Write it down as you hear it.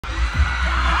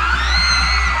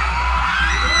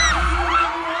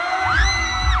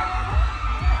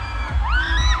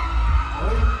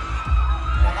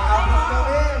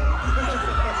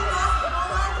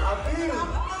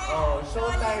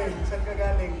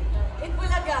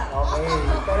Okay,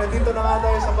 pero dito na nga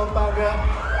tayo sa Pampanga.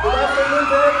 Good afternoon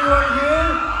to everyone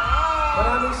here.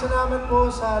 Maraming salamat po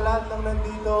sa lahat ng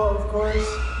nandito. Of course,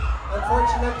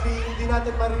 unfortunately, hindi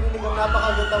natin maririnig ang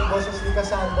napakagandang boses ni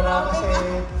Cassandra kasi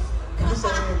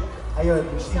ayun,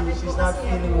 she's not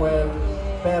feeling well.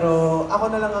 Pero ako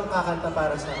na lang ang kakanta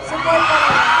para sa kanya. Support ka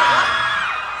lang.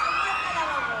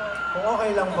 Kung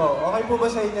okay lang po. Okay po ba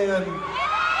sa inyo yun?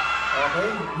 Okay,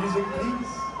 music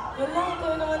please. Wala, ito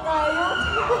naman tayo.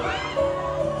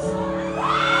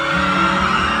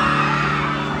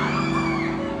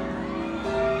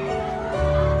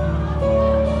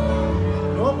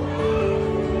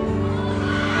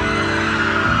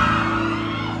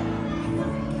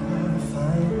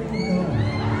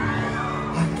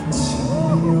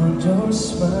 Your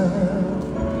smile,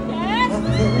 I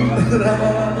think that I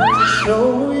have to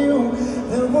show you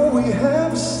that what we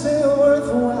have is still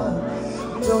worthwhile.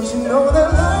 Don't you know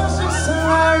that love's just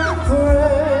like a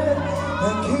thread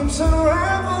that keeps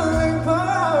unraveling,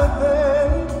 but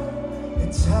then it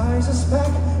ties us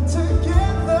back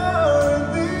together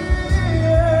in the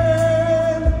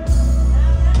end.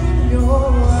 In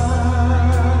your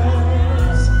eyes,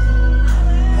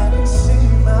 I can see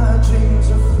my dreams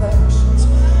reflections.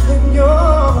 In your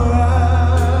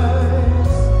eyes,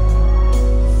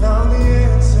 found the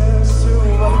answers to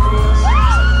my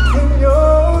questions. In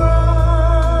your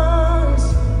eyes,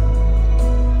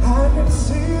 I can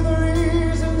see the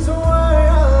reasons why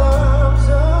our lives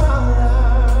are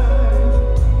alive.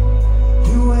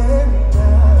 You and I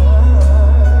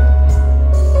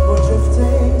were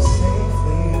drifting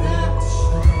safely down the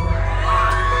shore. I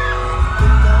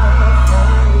think I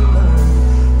finally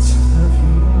learned to love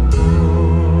you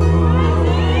more.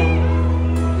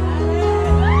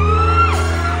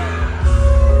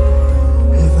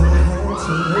 If I had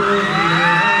to live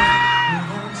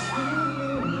without you,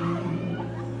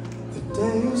 the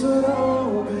days would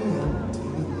all be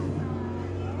empty.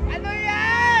 Ano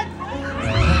yan?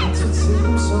 Nights would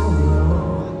seem so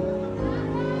long.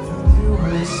 Then you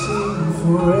would seem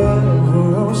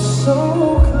forever, oh so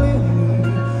clearly.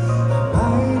 I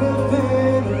might have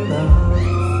been in love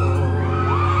before,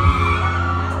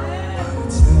 but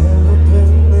it's never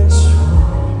been this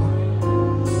strong.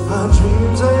 Our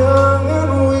dreams are young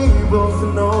and we both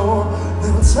know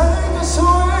they'll take us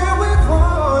where we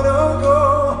wanna go.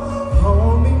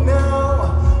 Hold me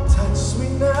now, touch me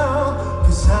now,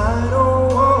 'cause I don't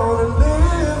wanna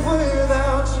live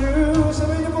without you.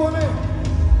 Sabihin niyo po kami.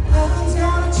 Nothing's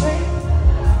gonna change,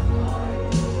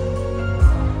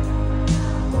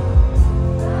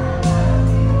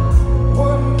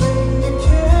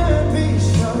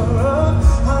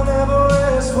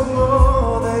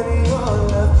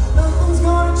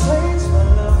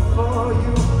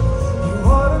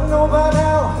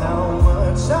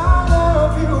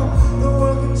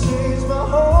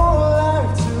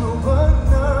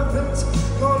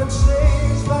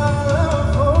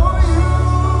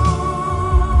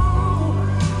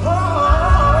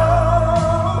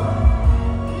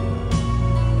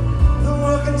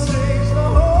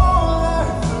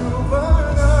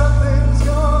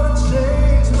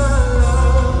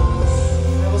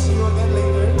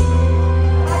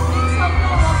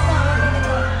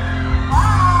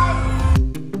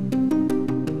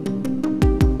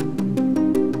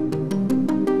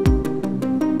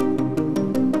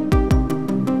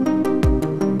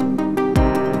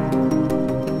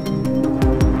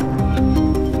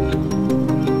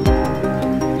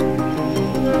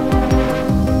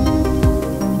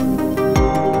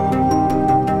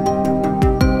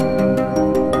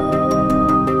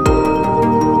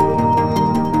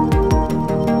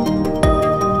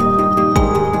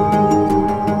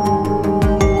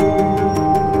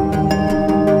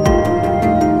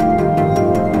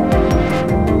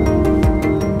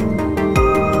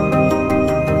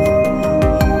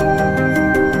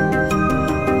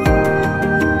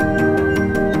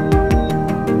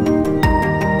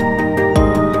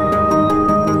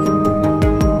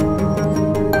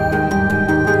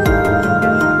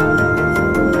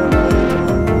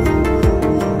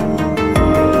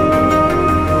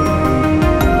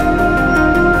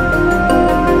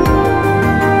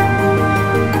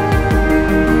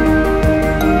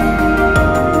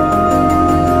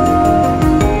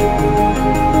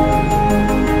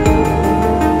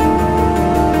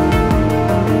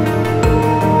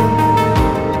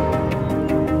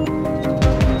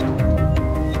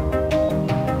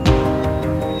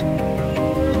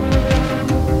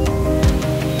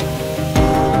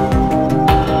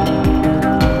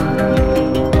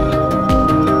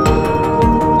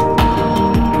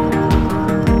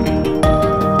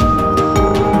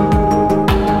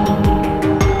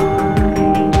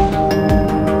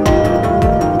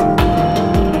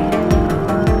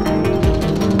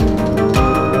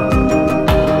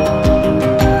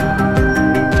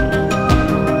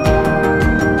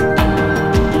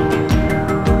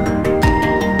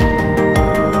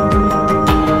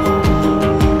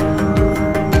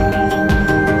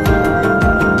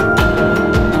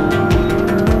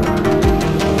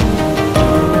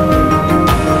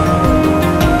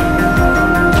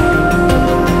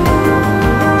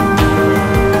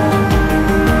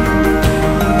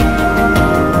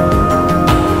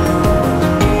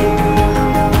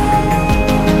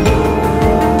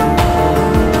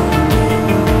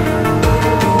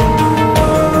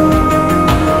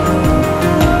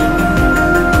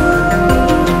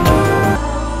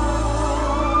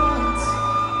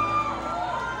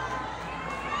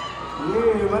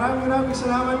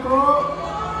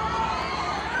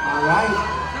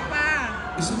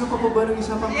 ba nung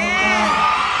isa pang kanta?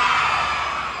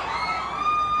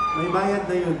 May bayad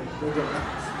na yun.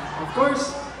 Of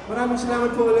course, maraming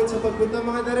salamat po ulit sa pagpunta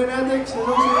mga Darren Addicts.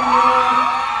 Hello sa inyo.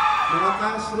 Mga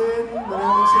Cassy,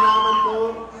 maraming salamat po.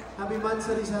 Happy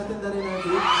Mansari sa atin, Darren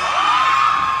Addicts.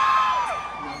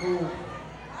 Naku,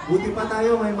 buti pa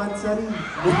tayo, may Mansari.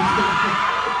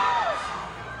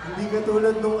 Hindi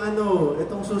katulad nung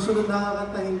itong susunod na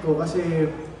kakantahin ko kasi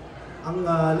ang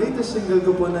latest single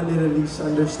ko po na nirelease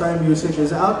under Star Music is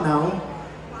out now.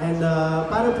 And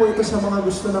para po ito sa mga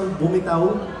gusto ng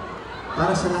bumitaw,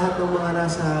 para sa lahat ng mga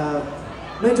nasa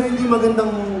medyo hindi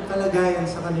magandang kalagayan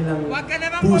sa kanilang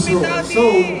puso. So,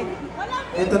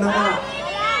 eto na nga.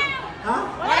 Ha?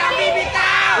 Walang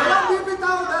bibitaw! Walang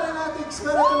bibitaw, Darren Addicts.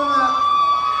 Pero ito na nga,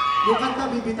 yung kanta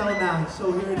bibitaw na.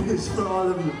 So here it is for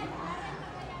all of you.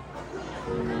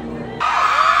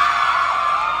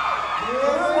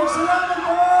 Maraming salamat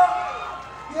po!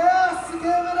 Yes,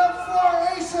 give it up for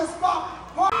Asia's Pop!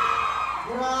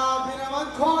 Grabe naman,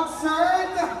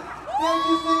 concert! Thank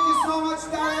you so much,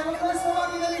 Darren. Of course,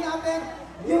 sabagin na rin natin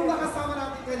yung nakasama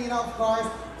natin kanina, of course.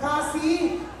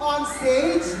 Cassy, on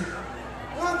stage.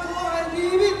 Grabe mo, ang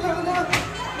bibig! Pwede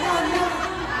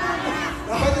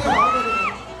na ba?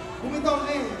 Bumitaw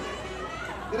na eh.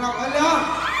 Grabe, ala!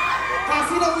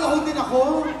 Cassy, nauuhod din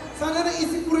ako. Sana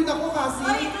naisip ko rin ako, Cassy.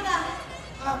 Oh, ito na.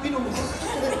 Pinumus.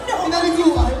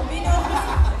 Pinaliguan.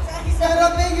 Pero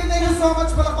thank you so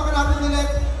much. Palakpakan natin ulit.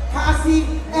 Cassy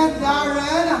and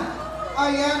Darren.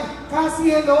 Ayan.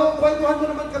 Cassy, hello. Kwentuhan mo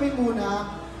naman kami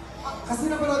muna. Kasi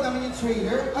napanood namin yung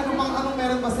trailer. Anong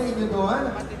meron ba sa inyo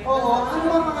doon? Oo. Ano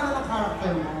ba ang pangalan ng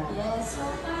character mo? Yes, so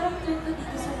character ko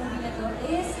dito sa movie na to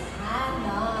is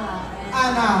Hana.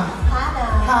 Hana. Hana.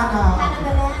 Hana. Hana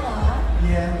Banana.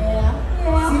 Yeah. Yeah.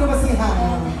 Sino ba si Hana?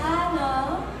 And Hana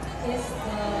is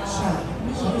the... Siya.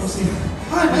 Siya po si...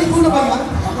 Hana, ikaw na ba yan?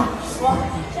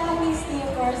 Siya ang Miss T,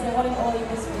 of course, the one and only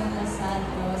Bestfriend na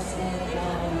Santos. And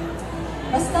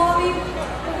basta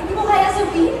hindi mo kaya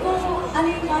sabihin kung ano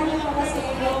yung partner mo kasi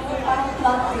yung parang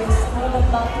plot twist. Ano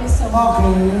plot twist sa mga.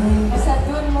 Okay. Basta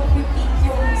doon mag-repeat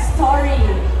yung story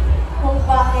kung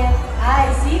bakit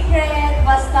ay secret.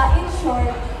 Basta in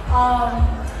short,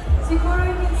 siguro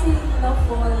yung si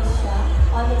na-fall siya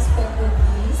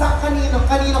unexpectedly. Sa kanino?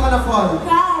 Kanino ka na-fall?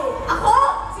 Kay! Ako!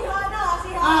 Si Hana!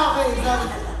 Si Hana! Okay.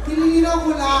 Kililinaw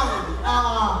ko lang.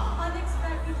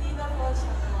 Unexpectedly na-fall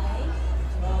siya kay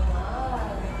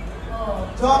Jomar. Oh.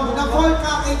 Jom, na-fall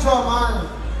ka kay Jomar.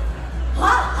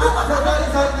 Ha?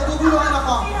 Sorry, natutulungan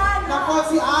ako. Si Hana. Na-fall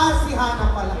si Hana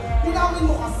pala. Tinawin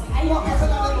mo kasi. Ayun,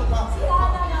 Kasalanan mo pa. si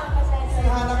Hana na pasensya. Si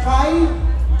Hana kay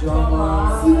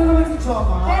Jomar. Sino naman si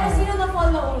Jomar? Pero sino na-fall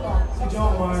na una? Si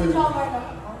Jomar. Si Jomar na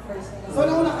ang first. So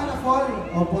nauna ka na-fall?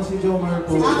 Opo, si Jomar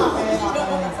po. Okay.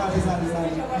 Sorry.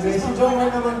 Okay, si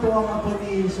Jomar naman po ang apo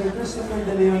ni Sir Christopher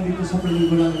De Leon dito sa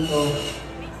pelikulang ito.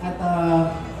 At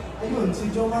ayun,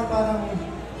 si Jomar parang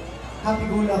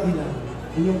happy-go-lucky na.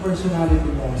 Yun yung personality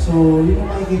niya. So, yun ang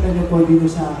makikita niyo po dito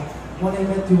sa When I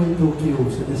Met You in Tokyo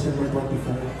sa December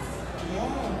 25.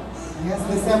 Yes,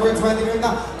 December 23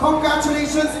 na.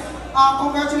 Congratulations!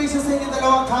 Congratulations sa inyong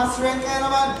dalawang cast rin. Kaya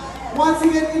naman, once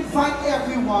again, invite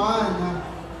everyone.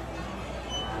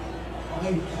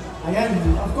 Okay. Ayan,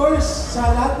 of course,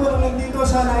 sa lahat po nang nandito,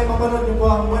 sana ay mapanood niyo po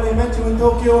ang When I Met You in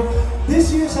Tokyo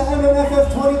this year sa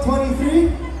MMFF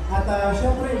 2023. At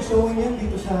syempre, showing yan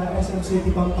dito sa SM City,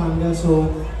 Pampanga.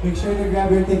 So, make sure to grab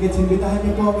your tickets. Imbitahan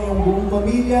niyo po ang iyong buong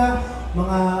pamilya,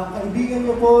 mga kaibigan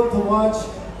niyo po to watch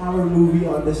our movie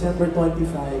on December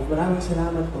 25. Maraming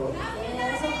salamat po.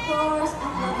 Yes, of course.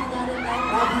 Ang happy na rin tayo.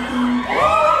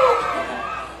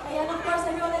 Ayan, of course,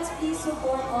 everyone, let's please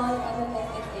support all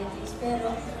MMFF entries.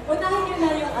 Pero, unahin nyo na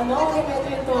yung kay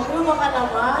Metro yung Tokyo, baka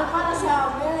naman, para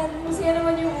sa amin. Masaya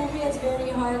naman yung movie, it's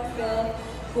very heartfelt.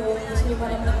 Kung gusto nyo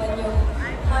pa rin naman yung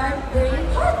heartbreak,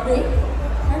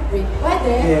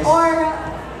 pwede. Yes. Or,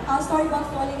 story about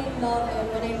falling in love and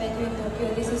When I Met You in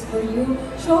Tokyo, this is for you.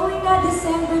 Showing na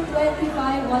December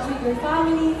 25, watch with your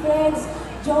family, friends,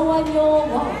 jowa nyo,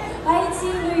 wow. Kahit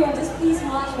sino yun, just please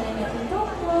watch When I Met You in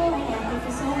Tokyo. And thank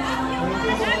you so much.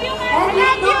 And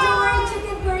don't worry,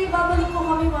 chicken curry, babalik ko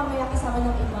kami mamaya kasama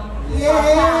ng ibang.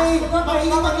 Yay!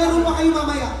 Maglaro pa kayo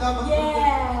mamaya.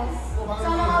 Yes!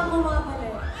 Sana ka bumabalik.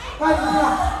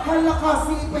 Hala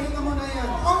kasi, ipahinga mo na yan.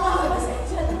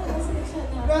 Pasensya na.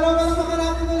 Pero palamakan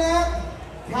natin ulit,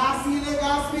 Cassy,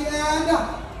 Legaspi, and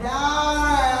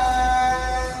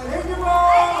Darren! Thank you po!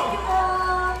 Thank you po!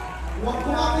 Huwag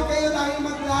kumapit kayo dahil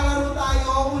maglalaro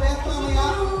tayo ulit mamaya.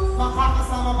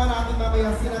 Makakasama pa natin mamaya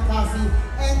sina Cassy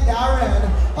and Darren.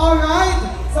 Alright!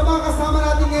 Sa mga kasama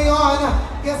natin ngayon,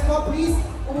 guess po please,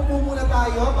 umupo muna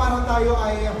tayo para tayo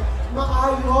ay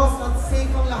maayos at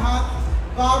safe ang lahat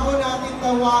bago natin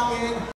tawagin